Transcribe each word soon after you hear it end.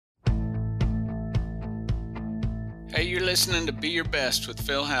Hey, you're listening to Be Your Best with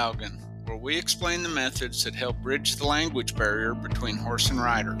Phil Haugen, where we explain the methods that help bridge the language barrier between horse and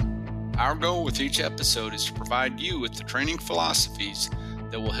rider. Our goal with each episode is to provide you with the training philosophies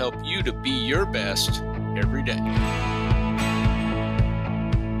that will help you to be your best every day.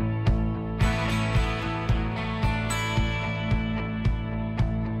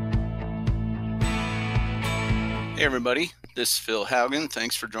 Hey everybody, this is Phil Haugen.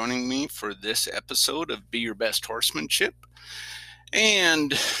 Thanks for joining me for this episode of Be Your Best Horsemanship.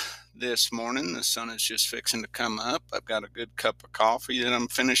 And this morning, the sun is just fixing to come up. I've got a good cup of coffee that I'm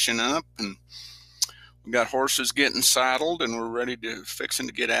finishing up, and we got horses getting saddled, and we're ready to fixing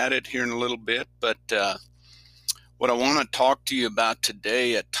to get at it here in a little bit. But what I want to talk to you about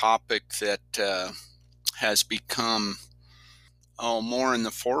today, a topic that has become more in the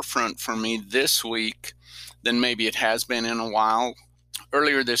forefront for me this week than maybe it has been in a while.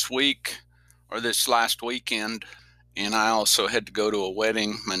 Earlier this week, or this last weekend, and I also had to go to a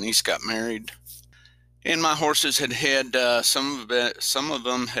wedding. My niece got married, and my horses had some of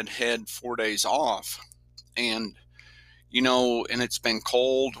them had 4 days off, and and it's been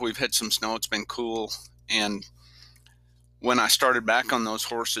cold. We've had some snow. It's been cool, and when I started back on those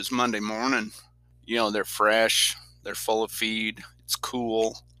horses Monday morning, they're fresh, they're full of feed, it's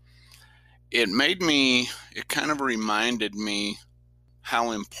cool. It kind of reminded me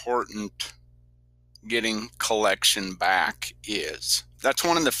how important getting collection back is. That's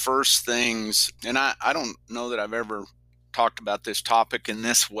one of the first things, and I don't know that I've ever talked about this topic in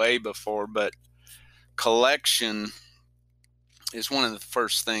this way before, but collection is one of the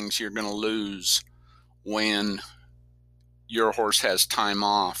first things you're going to lose when your horse has time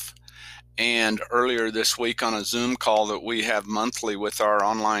off. And earlier this week on a Zoom call that we have monthly with our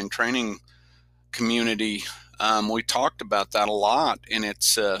online training community, we talked about that a lot, and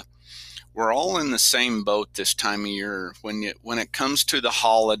it's we're all in the same boat this time of year when it comes to the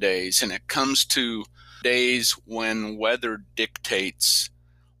holidays, and it comes to days when weather dictates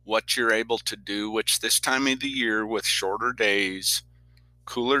what you're able to do, which this time of the year with shorter days,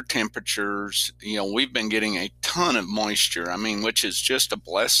 cooler temperatures, we've been getting a ton of moisture, which is just a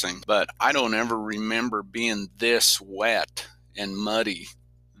blessing. But I don't ever remember being this wet and muddy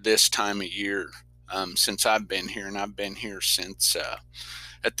this time of year since I've been here, and I've been here since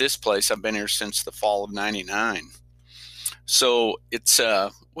at this place I've been here since the fall of '99. So it's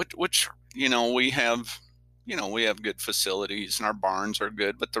which we have good facilities, and our barns are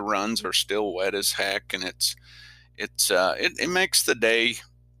good, but the runs are still wet as heck, and it makes the day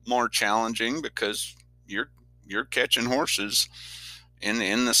more challenging because you're catching horses in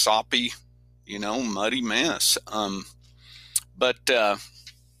the soppy muddy mess. But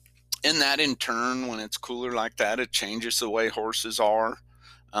in that, in turn, when it's cooler like that, it changes the way horses are.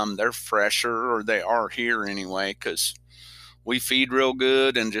 They're fresher, or they are here anyway, because we feed real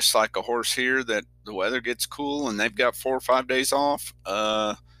good, and just like a horse here, that the weather gets cool and they've got 4 or 5 days off.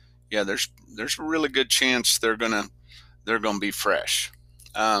 There's a really good chance they're gonna be fresh.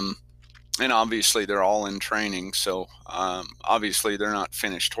 And obviously they're all in training, so obviously they're not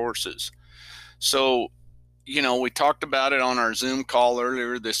finished horses. So we talked about it on our Zoom call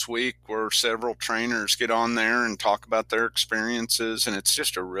earlier this week, where several trainers get on there and talk about their experiences, and it's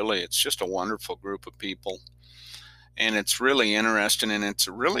just a wonderful group of people, and it's really interesting, and it's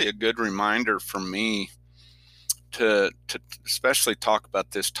really a good reminder for me to especially talk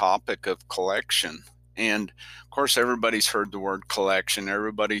about this topic of collection. And of course, everybody's heard the word collection.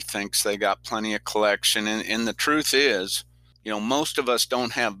 Everybody thinks they got plenty of collection, and the truth is, most of us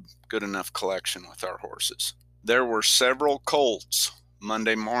don't have good enough collection with our horses. There were several colts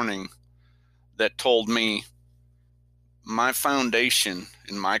Monday morning that told me my foundation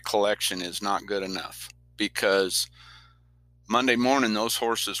in my collection is not good enough, because Monday morning those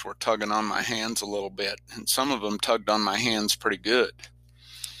horses were tugging on my hands a little bit, and some of them tugged on my hands pretty good.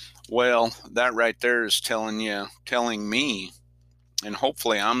 Well, that right there is telling me, and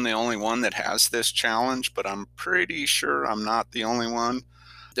hopefully I'm the only one that has this challenge, but I'm pretty sure I'm not the only one.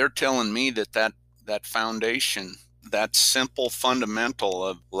 They're telling me that foundation, that simple fundamental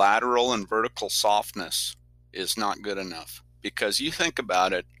of lateral and vertical softness, is not good enough. Because you think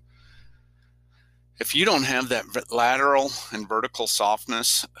about it, if you don't have that lateral and vertical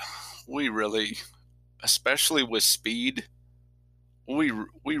softness, we really, especially with speed, we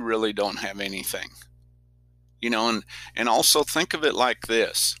really don't have anything. And also think of it like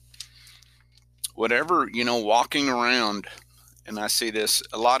this. Whatever, walking around, and I see this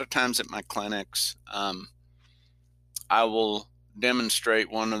a lot of times at my clinics, I will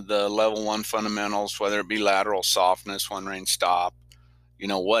demonstrate one of the level 1 fundamentals, whether it be lateral softness, one rein stop,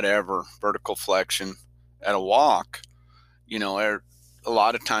 whatever, vertical flexion. at a walk, a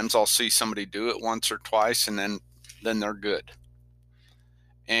lot of times I'll see somebody do it once or twice and then they're good.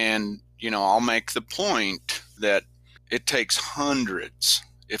 And, I'll make the point that it takes hundreds,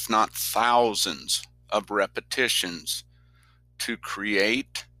 if not thousands, of repetitions to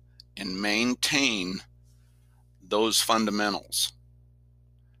create and maintain those fundamentals.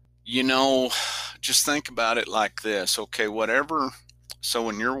 Just think about it like this. Okay, so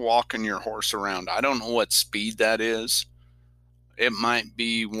when you're walking your horse around, I don't know what speed that is. It might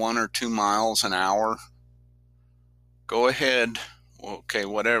be 1 or 2 miles an hour. Go ahead. Okay,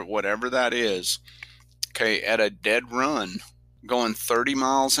 whatever that is. Okay, at a dead run, going 30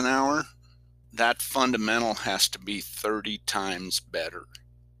 miles an hour, that fundamental has to be 30 times better.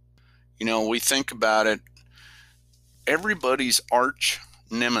 We think about it, everybody's arch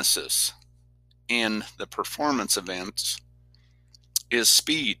nemesis in the performance events is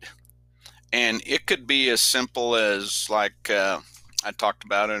speed. And it could be as simple as, like I talked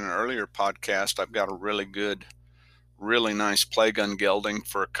about in an earlier podcast, I've got a really nice play gun gelding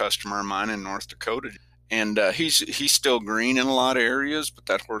for a customer of mine in North Dakota. And he's still green in a lot of areas, but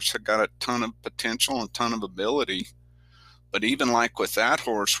that horse had got a ton of potential and a ton of ability. But even like with that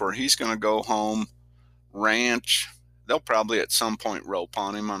horse, where he's going to go home, ranch, they'll probably at some point rope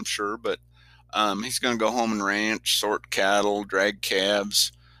on him, I'm sure, but he's going to go home and ranch, sort cattle, drag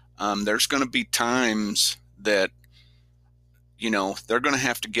calves. There's going to be times that, they're going to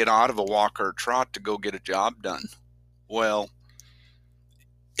have to get out of a walk or a trot to go get a job done. Well,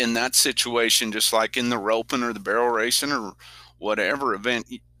 in that situation, just like in the roping or the barrel racing or whatever event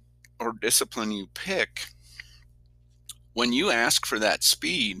or discipline you pick, when you ask for that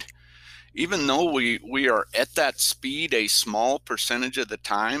speed, even though we are at that speed a small percentage of the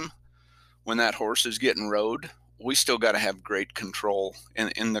time when that horse is getting rode, we still got to have great control.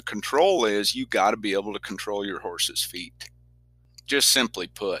 And the control is, you got to be able to control your horse's feet. Just simply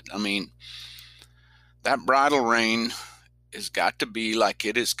put, that bridle rein has got to be like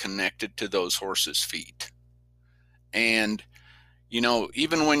it is connected to those horses' feet. And,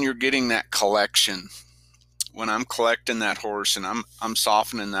 even when you're getting that collection, when I'm collecting that horse and I'm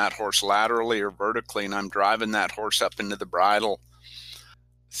softening that horse laterally or vertically, and I'm driving that horse up into the bridle,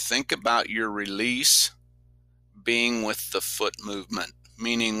 think about your release being with the foot movement,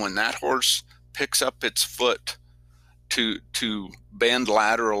 meaning when that horse picks up its foot to bend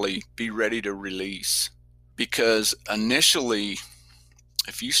laterally, be ready to release. Because initially,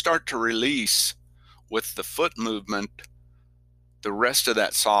 if you start to release with the foot movement, the rest of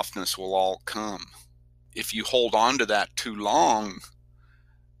that softness will all come. If you hold on to that too long,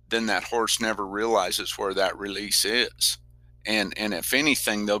 then that horse never realizes where that release is. And if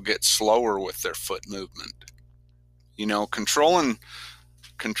anything, they'll get slower with their foot movement. Controlling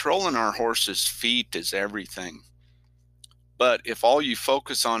our horse's feet is everything. But if all you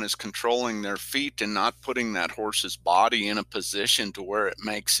focus on is controlling their feet and not putting that horse's body in a position to where it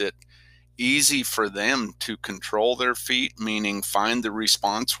makes it easy for them to control their feet, meaning find the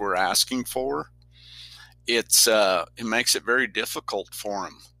response we're asking for, it makes it very difficult for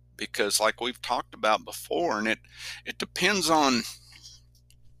them. Because like we've talked about before, and it depends on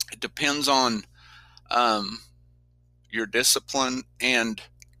your discipline and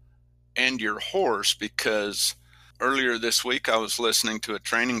your horse. Because earlier this week I was listening to a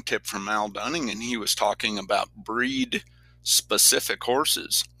training tip from Al Dunning, and he was talking about breed specific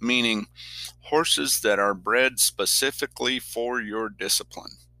horses, meaning horses that are bred specifically for your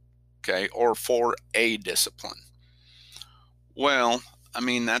discipline, okay, or for a discipline. Well,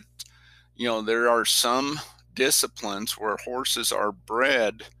 that, there are some disciplines where horses are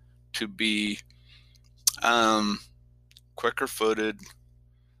bred to be quicker footed.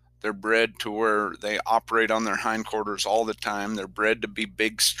 They're bred to where they operate on their hindquarters all the time. They're bred to be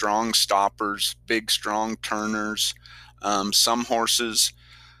big, strong stoppers, big, strong turners. Some horses,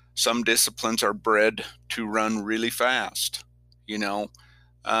 some disciplines are bred to run really fast. He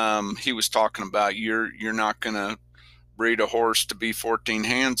was talking about you're not going to breed a horse to be 14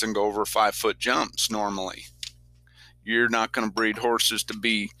 hands and go over 5-foot jumps normally. You're not going to breed horses to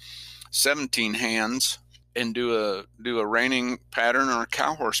be 17 hands and do a reining pattern or a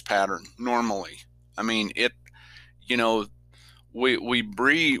cow horse pattern normally. We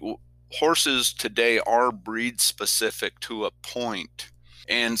breed horses today are breed specific to a point.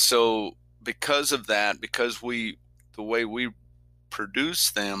 And so because of that, because the way we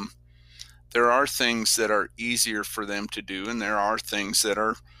produce them, there are things that are easier for them to do, and there are things that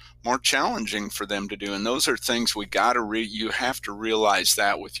are more challenging for them to do. And those are things you have to realize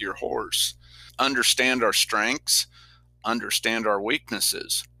that with your horse. Understand our strengths, understand our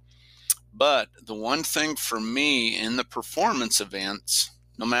weaknesses. But the one thing for me in the performance events,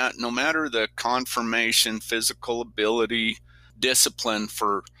 no matter the conformation, physical ability, discipline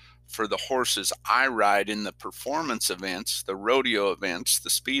for the horses I ride in the performance events, the rodeo events, the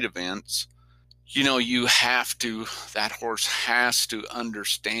speed events, that horse has to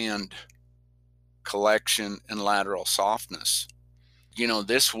understand collection and lateral softness.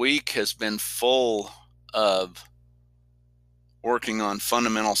 This week has been full of working on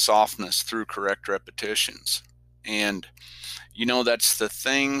fundamental softness through correct repetitions. And, that's the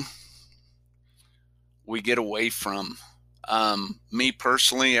thing we get away from. Me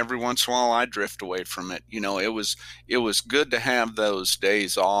personally, every once in a while, I drift away from it. It was good to have those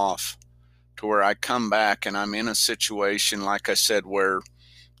days off to where I come back and I'm in a situation, like I said, where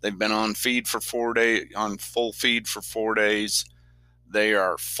they've been on feed for 4 days, on full feed for 4 days. They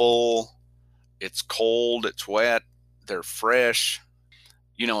are full. It's cold. It's wet. They're fresh.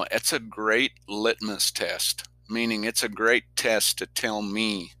 It's a great litmus test, meaning it's a great test to tell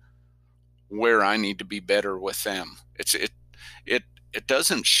me where I need to be better with them. It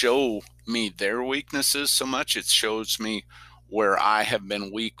doesn't show me their weaknesses so much. It shows me where I have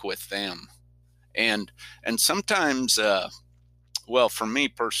been weak with them. And sometimes, well, for me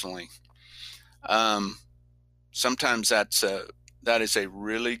personally, sometimes that is a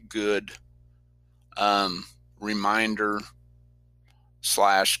really good reminder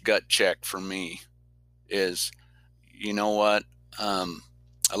 / gut check for me. Is, you know what, a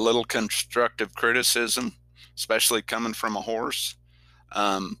little constructive criticism, especially coming from a horse,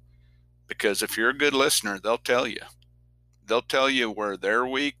 because if you're a good listener, they'll tell you where they're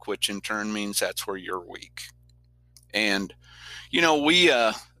weak, which in turn means that's where you're weak. And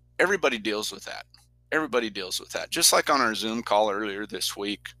everybody deals with that. Everybody deals with that. Just like on our Zoom call earlier this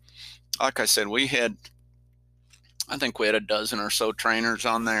week, like I said, I think we had a dozen or so trainers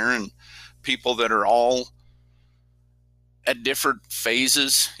on there, and people that are all at different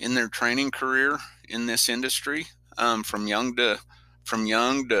phases in their training career in this industry, from young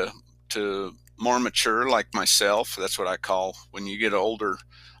to more mature, like myself. That's what I call, when you get older,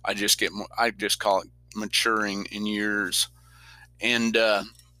 I just call it maturing in years. And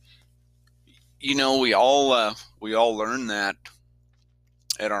we all learn that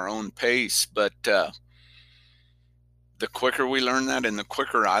at our own pace, but the quicker we learn that, and the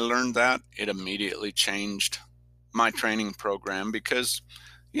quicker I learned that, it immediately changed my training program. Because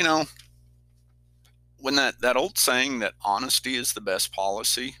when that old saying that honesty is the best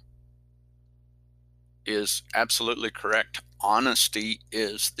policy is absolutely correct. Honesty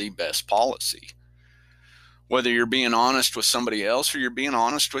is the best policy. Whether you're being honest with somebody else or you're being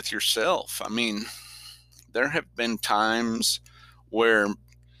honest with yourself. I mean, there have been times where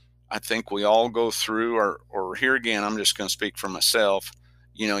I think we all go through, or here again, I'm just going to speak for myself.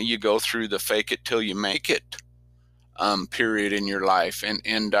 You go through the fake it till you make it period in your life,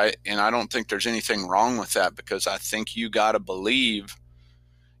 and I don't think there's anything wrong with that, because I think you got to believe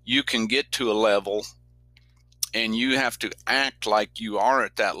you can get to a level, and you have to act like you are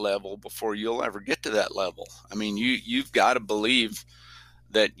at that level before you'll ever get to that level. I mean, you've got to believe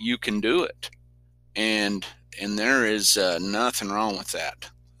that you can do it, and there is nothing wrong with that.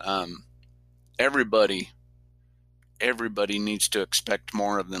 Everybody needs to expect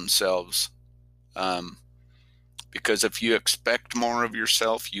more of themselves, because if you expect more of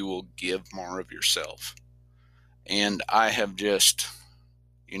yourself, you will give more of yourself. And I have just,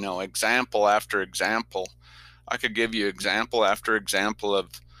 example after example. I could give you example after example of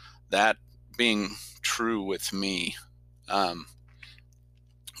that being true with me.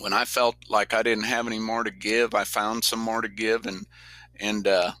 When I felt like I didn't have any more to give, I found some more to give, and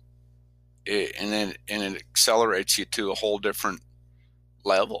it accelerates you to a whole different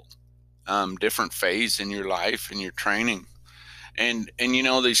level, different phase in your life and your training. And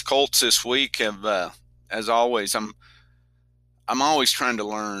these colts this week have, as always, I'm always trying to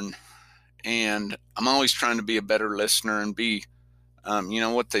learn, and I'm always trying to be a better listener and be,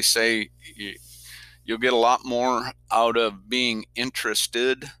 what they say, you'll get a lot more out of being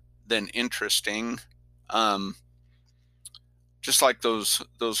interested than interesting. Just like those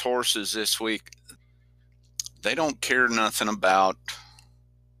horses this week, they don't care nothing about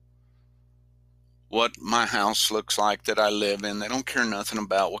what my house looks like that I live in. They don't care nothing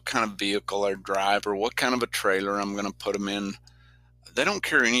about what kind of vehicle I drive or what kind of a trailer I'm going to put them in. They don't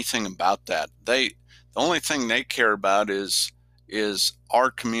care anything about that. The only thing they care about is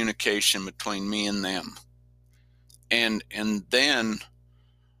our communication between me and them. And then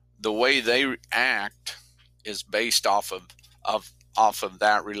the way they act is based off of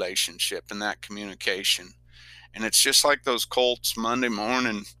that relationship and that communication. And it's just like those colts Monday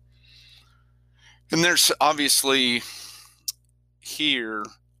morning. And there's obviously here,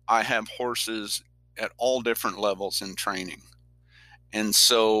 I have horses at all different levels in training. And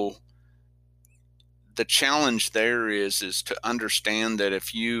so the challenge there is to understand that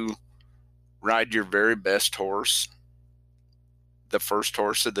if you ride your very best horse, the first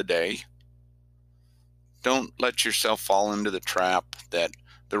horse of the day, don't let yourself fall into the trap that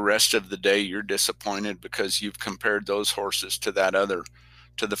the rest of the day you're disappointed because you've compared those horses to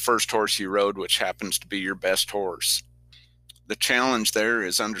the first horse you rode, which happens to be your best horse. The challenge there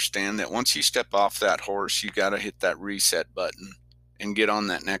is understand that once you step off that horse, you got to hit that reset button and get on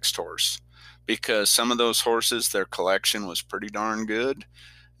that next horse, because some of those horses, their collection was pretty darn good,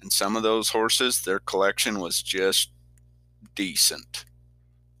 and some of those horses, their collection was just decent,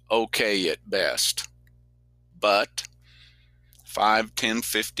 okay at best. But 5, 10,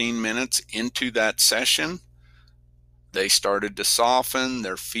 15 minutes into that session, they started to soften,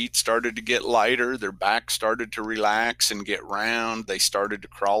 their feet started to get lighter, their back started to relax and get round, they started to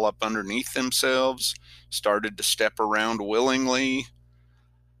crawl up underneath themselves, started to step around willingly.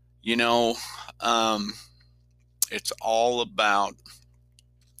 You know, it's all about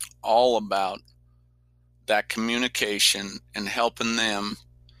that communication and helping them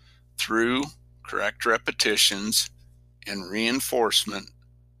through correct repetitions and reinforcement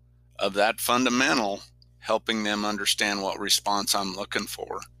of that fundamental, helping them understand what response I'm looking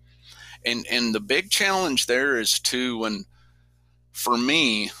for. And the big challenge there is too, when, for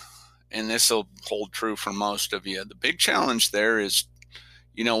me, and this will hold true for most of you, the big challenge there is,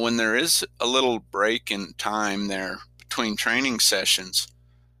 when there is a little break in time there between training sessions,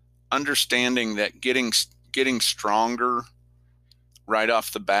 understanding that getting stronger right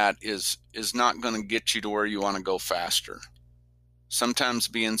off the bat is not going to get you to where you want to go faster. Sometimes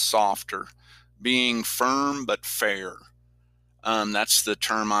being softer, being firm but fair. That's the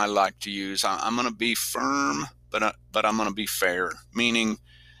term I like to use. I'm going to be firm, but I'm going to be fair. Meaning,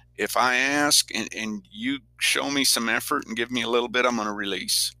 if I ask and you show me some effort and give me a little bit, I'm going to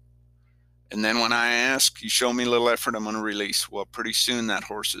release. And then when I ask, you show me a little effort, I'm going to release. Well, pretty soon that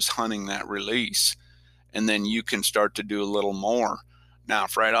horse is hunting that release. And then you can start to do a little more. Now,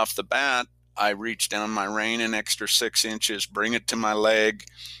 if right off the bat, I reach down my rein an extra 6 inches, bring it to my leg,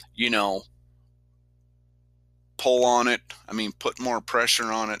 pull on it. Put more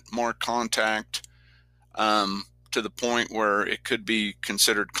pressure on it, more contact, to the point where it could be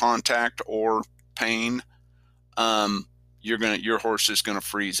considered contact or pain. Your horse is going to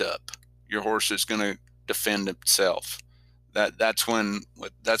freeze up. Your horse is going to defend itself. That's when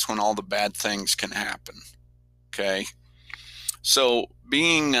all the bad things can happen. Okay. So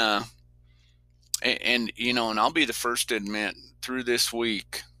being, and I'll be the first to admit, through this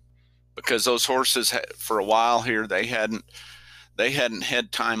week, because those horses for a while here, they hadn't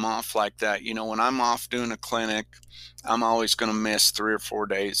had time off like that. When I'm off doing a clinic, I'm always going to miss 3 or 4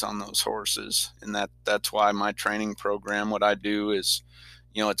 days on those horses. And that's why my training program, what I do is,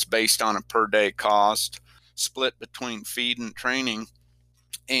 it's based on a per day cost split between feed and training.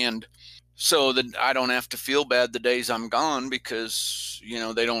 And so that I don't have to feel bad the days I'm gone, because,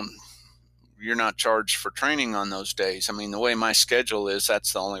 you're not charged for training on those days. The way my schedule is,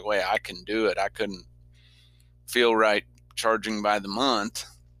 that's the only way I can do it. I couldn't feel right charging by the month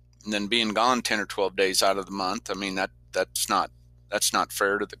and then being gone 10 or 12 days out of the month. That's not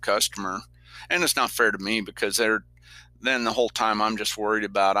fair to the customer, and it's not fair to me, because then the whole time I'm just worried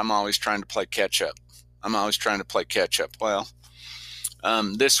about, I'm always trying to play catch up. Well,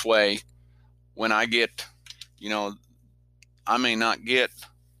 this way, when I get, I may not get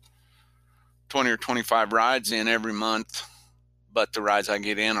 20 or 25 rides in every month, but the rides I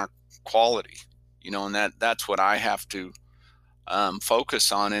get in are quality, and that's what I have to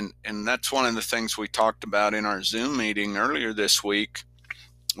focus on. And that's one of the things we talked about in our Zoom meeting earlier this week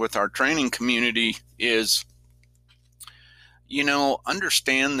with our training community is,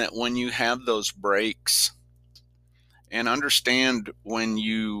 understand that when you have those breaks, and understand when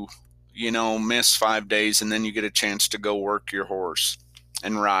you miss 5 days and then you get a chance to go work your horse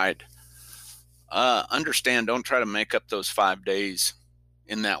and ride. Understand, don't try to make up those 5 days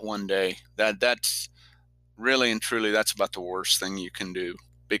in that one day. That's really and truly, that's about the worst thing you can do,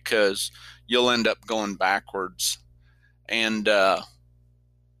 because you'll end up going backwards. And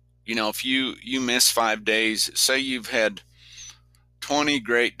if you miss 5 days, say you've had 20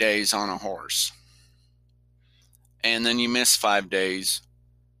 great days on a horse, and then you miss 5 days,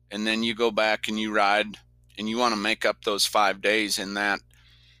 and then you go back and you ride, and you want to make up those 5 days, and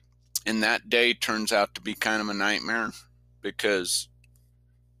that day turns out to be kind of a nightmare, because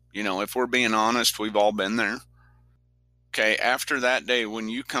if we're being honest, we've all been there. Okay, after that day, when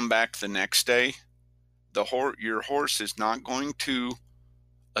you come back the next day, your horse is not going to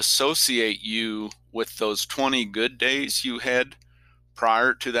associate you with those 20 good days you had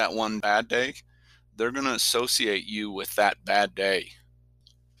prior to that one bad day. They're going to associate you with that bad day.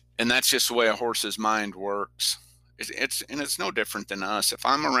 And that's just the way a horse's mind works. It's no different than us. If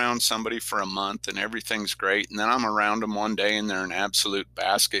I'm around somebody for a month and everything's great, and then I'm around them one day and they're an absolute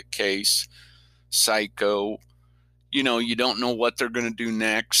basket case, psycho, you don't know what they're going to do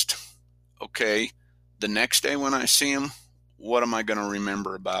next. Okay, the next day when I see them, what am I going to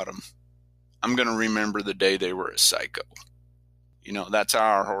remember about them? I'm going to remember the day they were a psycho. That's how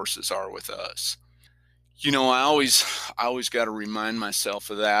our horses are with us. I always got to remind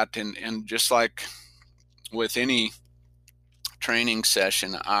myself of that. And just like with any training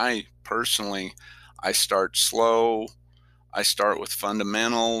session, I start slow. I start with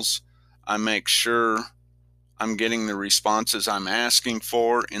fundamentals. I make sure I'm getting the responses I'm asking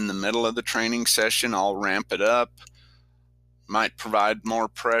for in the middle of the training session. I'll ramp it up. Might provide more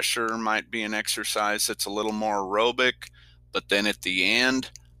pressure, might be an exercise that's a little more aerobic, but then at the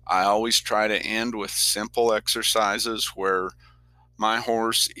end, I always try to end with simple exercises where my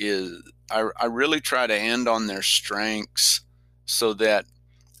horse I really try to end on their strengths so that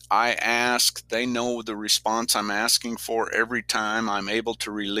they know the response I'm asking for every time I'm able to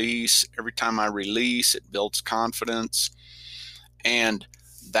release. Every time I release, it builds confidence. And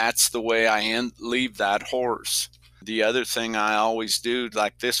that's the way I leave that horse. The other thing I always do,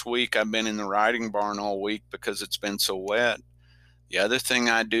 like this week, I've been in the riding barn all week because it's been so wet. The other thing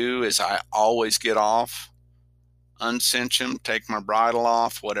I do is I always get off, uncinch them, take my bridle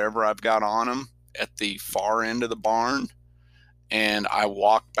off, whatever I've got on them at the far end of the barn, and I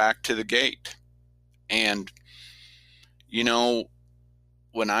walk back to the gate. And,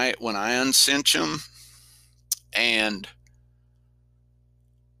 when I uncinch them and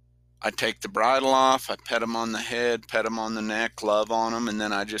I take the bridle off, I pet them on the head, pet them on the neck, love on them, and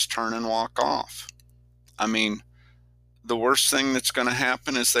then I just turn and walk off. I mean, the worst thing that's going to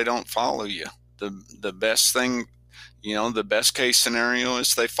happen is they don't follow you. The best thing, the best case scenario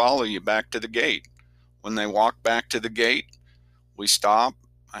is they follow you back to the gate. When they walk back to the gate, we stop.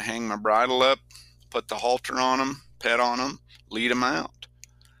 I hang my bridle up, put the halter on them, pet on them, lead them out.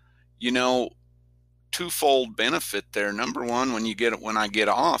 Twofold benefit there. Number one, when I get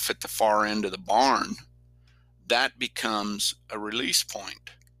off at the far end of the barn, that becomes a release point.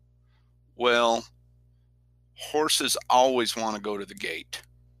 Well, horses always want to go to the gate.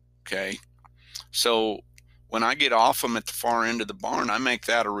 Okay. So when I get off them at the far end of the barn, I make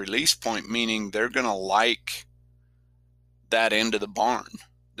that a release point, meaning they're going to like that end of the barn.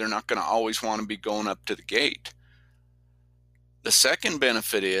 They're not going to always want to be going up to the gate. The second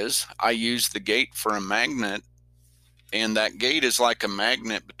benefit is I use the gate for a magnet, and that gate is like a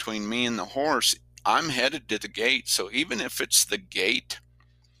magnet between me and the horse. I'm headed to the gate. So even if it's the gate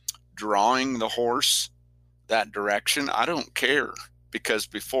drawing the horse that direction, I don't care, because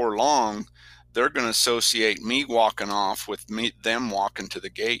before long, they're going to associate me walking off with them walking to the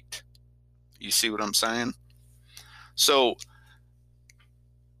gate. You see what I'm saying? So,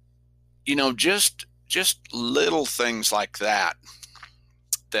 just little things like that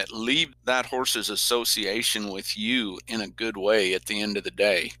leave that horse's association with you in a good way at the end of the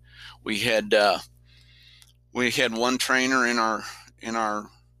day. We had one trainer in our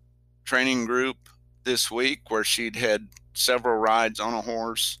training group this week where she'd had several rides on a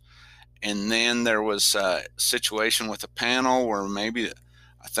horse, and then there was a situation with a panel where maybe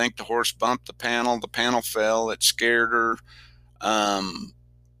I think the horse bumped the panel fell, it scared her.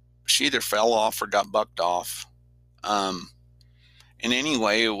 She either fell off or got bucked off. And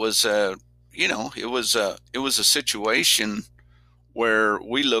anyway, it was a situation where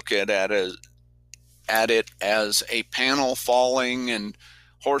we look at it as a panel falling and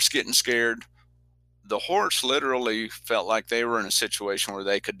horse getting scared. The horse literally felt like they were in a situation where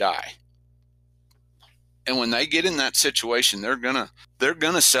they could die. And when they get in that situation, they're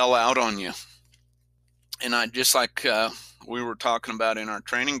gonna sell out on you. And I just like we were talking about in our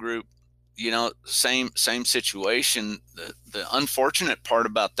training group, same situation. The unfortunate part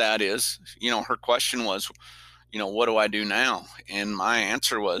about that is, her question was, what do I do now? And my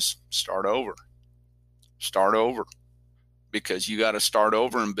answer was start over, because you got to start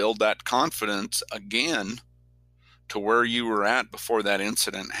over and build that confidence again to where you were at before that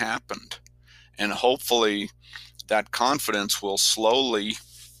incident happened. And hopefully that confidence will slowly,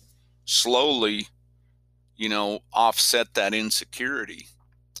 offset that insecurity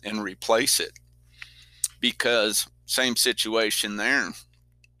and replace it. Because same situation there.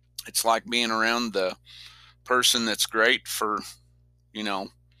 It's like being around the person that's great for, 10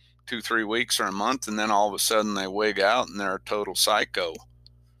 2-3 weeks or a month, and then all of a sudden they wig out and they're a total psycho.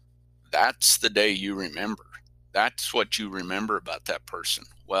 That's the day you remember. That's what you remember about that person.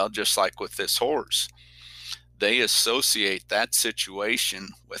 Well, just like with this horse, they associate that situation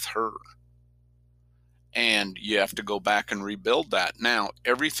with her. And you have to go back and rebuild that. Now,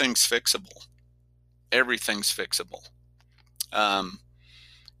 everything's fixable. Everything's fixable.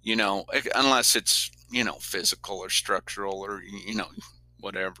 Unless it's, physical or structural or,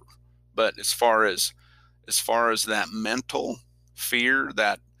 whatever. But as far as that mental fear,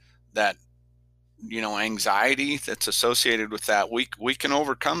 that anxiety that's associated with that, we can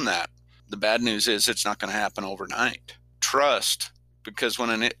overcome that. The bad news is it's not going to happen overnight. Trust, because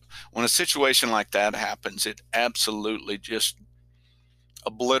when a situation like that happens, it absolutely just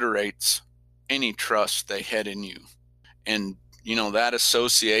obliterates any trust they had in you. And that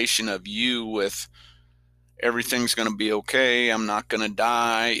association of you with everything's going to be okay, I'm not going to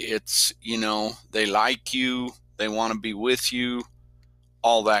die, it's, they like you, they want to be with you,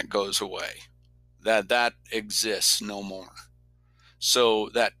 all that goes away. That exists no more. So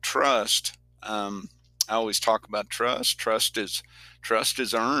that trust, I always talk about trust. Trust is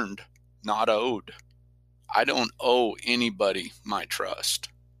earned, not owed. I don't owe anybody my trust.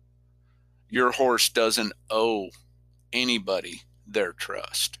 Your horse doesn't owe anybody their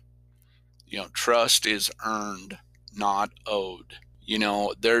trust. Trust is earned, not owed.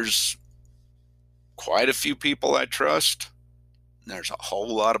 There's quite a few people I trust. There's a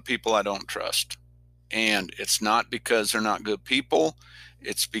whole lot of people I don't trust. And it's not because they're not good people.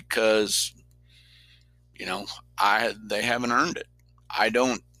 It's because, they haven't earned it. I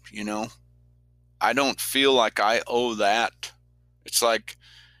don't feel like I owe that. It's like,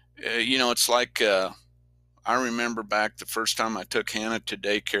 I remember back the first time I took Hannah to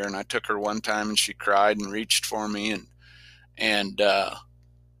daycare, and I took her one time and she cried and reached for me, and I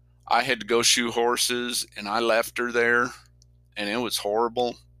had to go shoe horses, and I left her there, and it was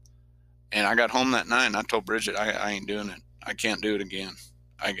horrible. And I got home that night and I told Bridget, I ain't doing it. I can't do it again.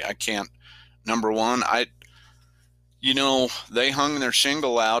 I can't. Number one, they hung their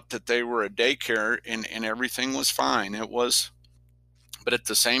shingle out that they were a daycare, and everything was fine. It was, but at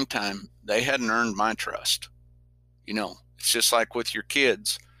the same time, they hadn't earned my trust. It's just like with your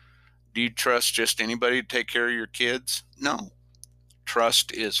kids. Do you trust just anybody to take care of your kids? No.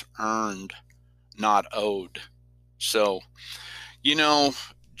 Trust is earned, not owed. So,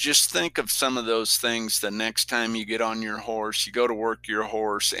 just think of some of those things the next time you get on your horse, you go to work your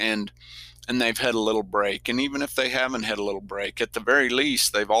horse, and they've had a little break. And even if they haven't had a little break, at the very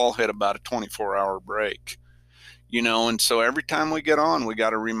least, they've all had about a 24-hour break. And so every time we get on, we got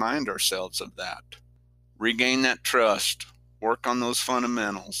to remind ourselves of that. Regain that trust, work on those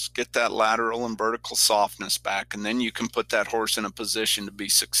fundamentals, get that lateral and vertical softness back, and then you can put that horse in a position to be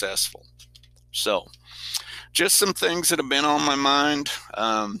successful. So, just some things that have been on my mind.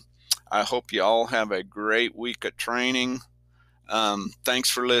 I hope you all have a great week of training. Thanks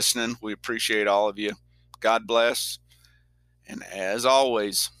for listening. We appreciate all of you. God bless. And as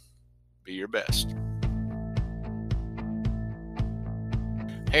always, be your best.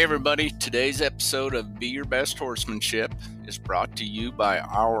 Hey everybody, today's episode of Be Your Best Horsemanship is brought to you by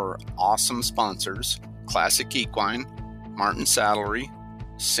our awesome sponsors, Classic Equine, Martin Saddlery,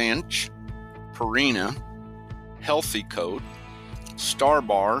 Cinch, Purina, Healthy Coat, Star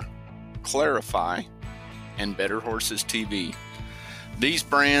Bar, Clarify, and Better Horses TV. These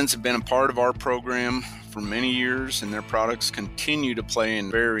brands have been a part of our program for many years, and their products continue to play a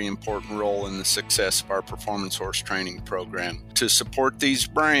very important role in the success of our performance horse training program. To support these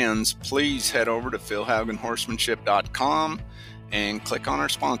brands, please head over to philhaugenhorsemanship.com and click on our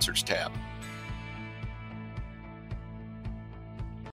sponsors tab.